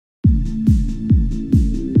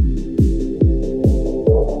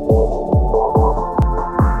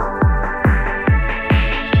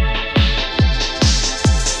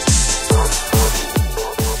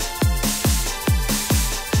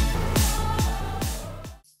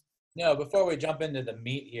Before we jump into the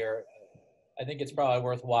meat here, I think it's probably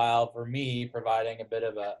worthwhile for me providing a bit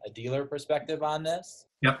of a dealer perspective on this.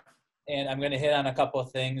 Yep. And I'm going to hit on a couple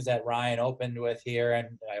of things that Ryan opened with here,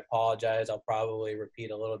 and I apologize. I'll probably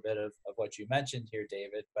repeat a little bit of what you mentioned here,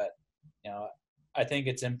 David, but, I think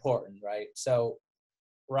it's important, right? So,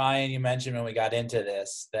 Ryan, you mentioned when we got into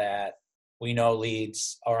this that we know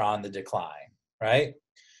leads are on the decline, right?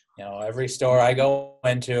 Every store I go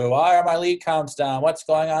into, why are my lead counts down? What's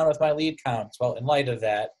going on with my lead counts? Well, in light of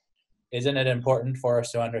that, isn't it important for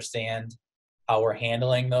us to understand how we're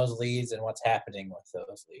handling those leads and what's happening with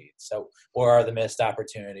those leads? So where are the missed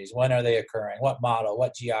opportunities? When are they occurring? What model,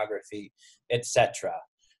 what geography, etc.?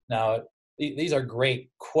 Now, these are great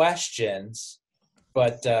questions,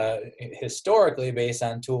 but historically, based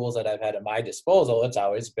on tools that I've had at my disposal, it's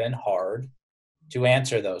always been hard to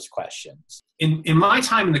answer those questions. In my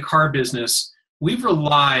time in the car business, we've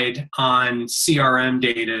relied on CRM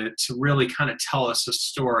data to really kind of tell us a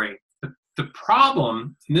story. The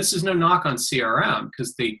problem, and this is no knock on CRM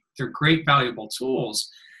because they're great, valuable tools,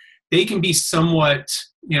 they can be somewhat,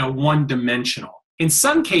 one-dimensional. In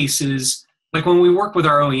some cases, like when we work with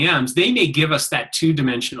our OEMs, they may give us that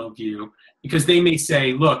two-dimensional view because they may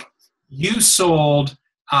say, look, you sold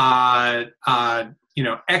X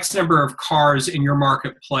number of cars in your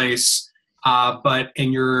marketplace, but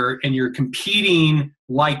your competing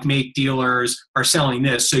like-make dealers are selling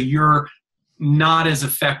this, so you're not as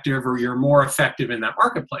effective or you're more effective in that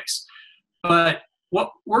marketplace. But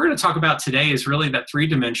what we're going to talk about today is really that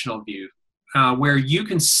three-dimensional view, where you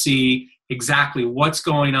can see exactly what's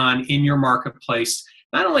going on in your marketplace,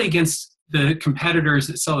 not only against the competitors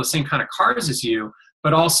that sell the same kind of cars as you,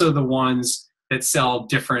 but also the ones that sell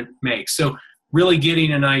different makes. So really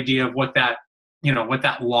getting an idea of what that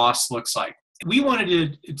loss looks like. We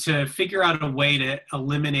wanted to figure out a way to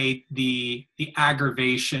eliminate the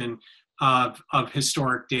aggravation of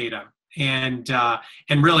historic data and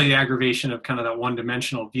really the aggravation of kind of that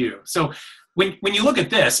one-dimensional view. So when you look at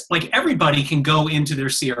this, like everybody can go into their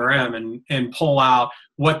CRM and pull out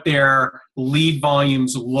what their lead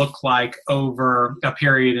volumes look like over a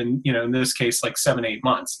period, in this case, like 7-8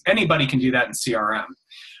 months. Anybody can do that in CRM.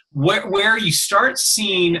 Where you start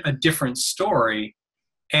seeing a different story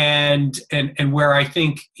and where I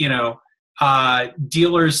think,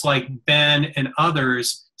 dealers like Ben and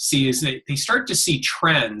others see is that they start to see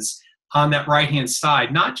trends on that right-hand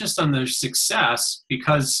side, not just on their success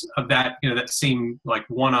because of that, that same like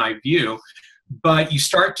one-eye view, but you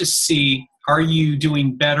start to see, are you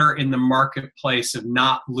doing better in the marketplace of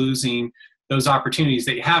not losing those opportunities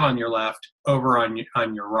that you have on your left over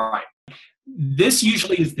on your right? This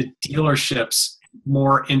usually is the dealership's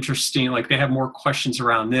more interesting, like they have more questions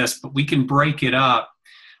around this, but we can break it up.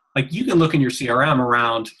 Like you can look in your CRM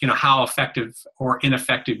around, how effective or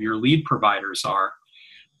ineffective your lead providers are.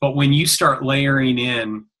 But when you start layering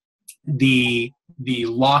in the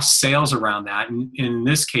lost sales around that, and in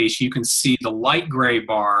this case, you can see the light gray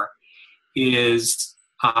bar is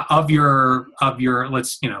of your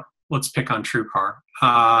let's pick on TrueCar.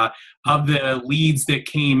 Of the leads that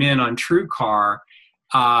came in on TrueCar,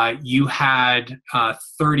 you had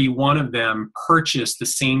 31 of them purchase the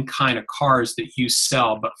same kind of cars that you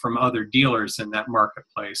sell, but from other dealers in that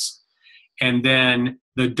marketplace. And then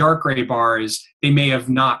the dark gray bar is they may have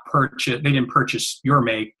not purchased, they didn't purchase your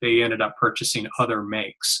make, they ended up purchasing other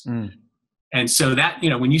makes. And so that,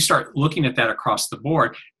 when you start looking at that across the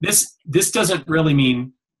board, this doesn't really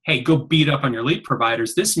mean, hey, go beat up on your lead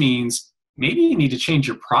providers. This means maybe you need to change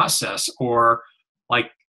your process or like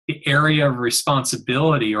the area of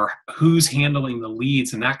responsibility or who's handling the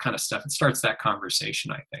leads and that kind of stuff. It starts that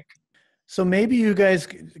conversation, I think. So maybe you guys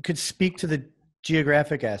could speak to the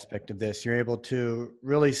geographic aspect of this. You're able to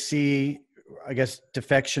really see, I guess,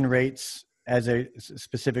 defection rates as a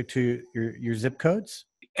specific to your zip codes?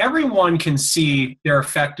 Everyone can see their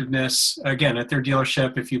effectiveness, again, at their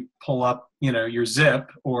dealership if you pull up, your zip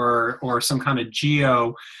or some kind of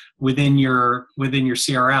geo within your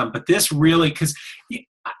CRM. But this really, because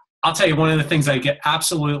I'll tell you, one of the things I get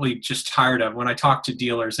absolutely just tired of when I talk to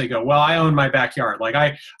dealers, they go, well, I own my backyard. Like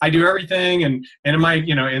I do everything and in my,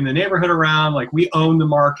 in the neighborhood around, like we own the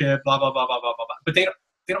market, blah, blah, blah, blah, blah, blah, blah. But they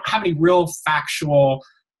don't have any real factual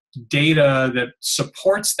data that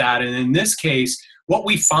supports that. And in this case, what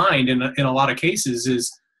we find in a lot of cases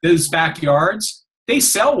is those backyards, they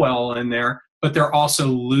sell well in there, but they're also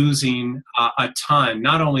losing a ton,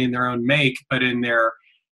 not only in their own make, but in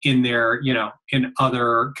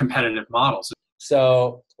other competitive models.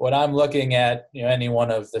 So when I'm looking at any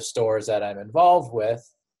one of the stores that I'm involved with,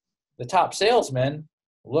 the top salesman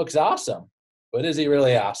looks awesome, but is he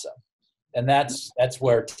really awesome? And that's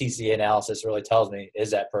where TCA analysis really tells me,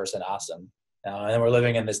 is that person awesome? And we're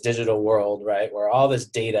living in this digital world, right, where all this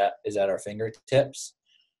data is at our fingertips.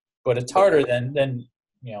 But it's harder than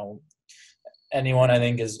anyone, I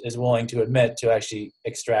think, is willing to admit, to actually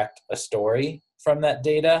extract a story from that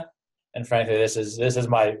data. And frankly, this is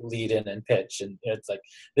my lead in and pitch. And it's like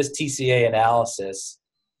this TCA analysis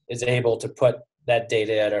is able to put that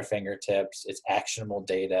data at our fingertips. It's actionable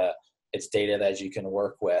data. It's data that you can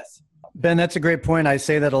work with. Ben, that's a great point. I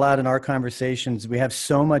say that a lot in our conversations. We have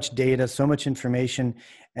so much data, so much information,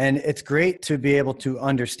 and it's great to be able to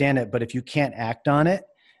understand it. But if you can't act on it,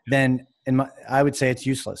 then I would say it's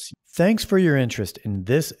useless. Thanks for your interest in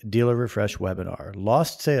this Dealer Refresh webinar,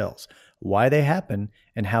 Lost Sales, Why They Happen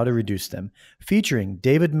and How to Reduce Them, featuring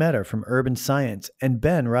David Metter from Urban Science and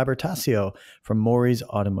Ben Robertaccio from Morries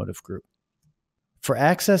Automotive Group. For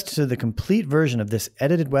access to the complete version of this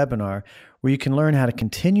edited webinar, where you can learn how to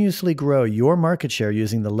continuously grow your market share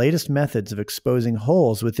using the latest methods of exposing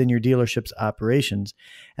holes within your dealership's operations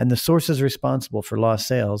and the sources responsible for lost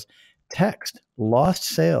sales, text lost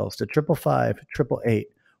sales to 555-888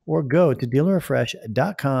 or go to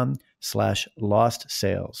dealerrefresh.com/lost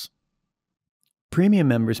sales. Premium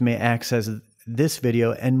members may access this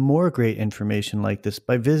video and more great information like this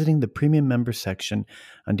by visiting the premium member section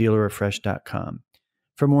on dealerrefresh.com.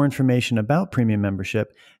 For more information about premium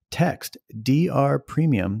membership, text DR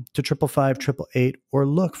Premium to 555-888 or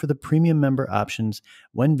look for the premium member options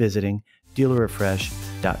when visiting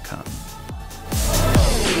dealerrefresh.com.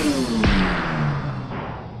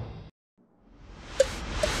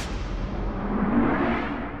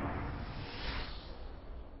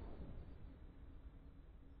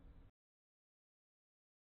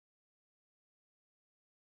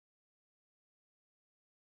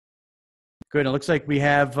 Good. It looks like we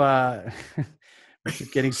have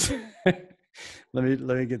getting. let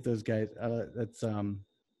me get those guys. That's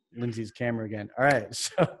Lindsay's camera again. All right,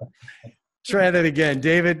 so try that again.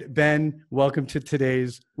 David, Ben, welcome to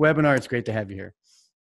today's webinar. It's great to have you here.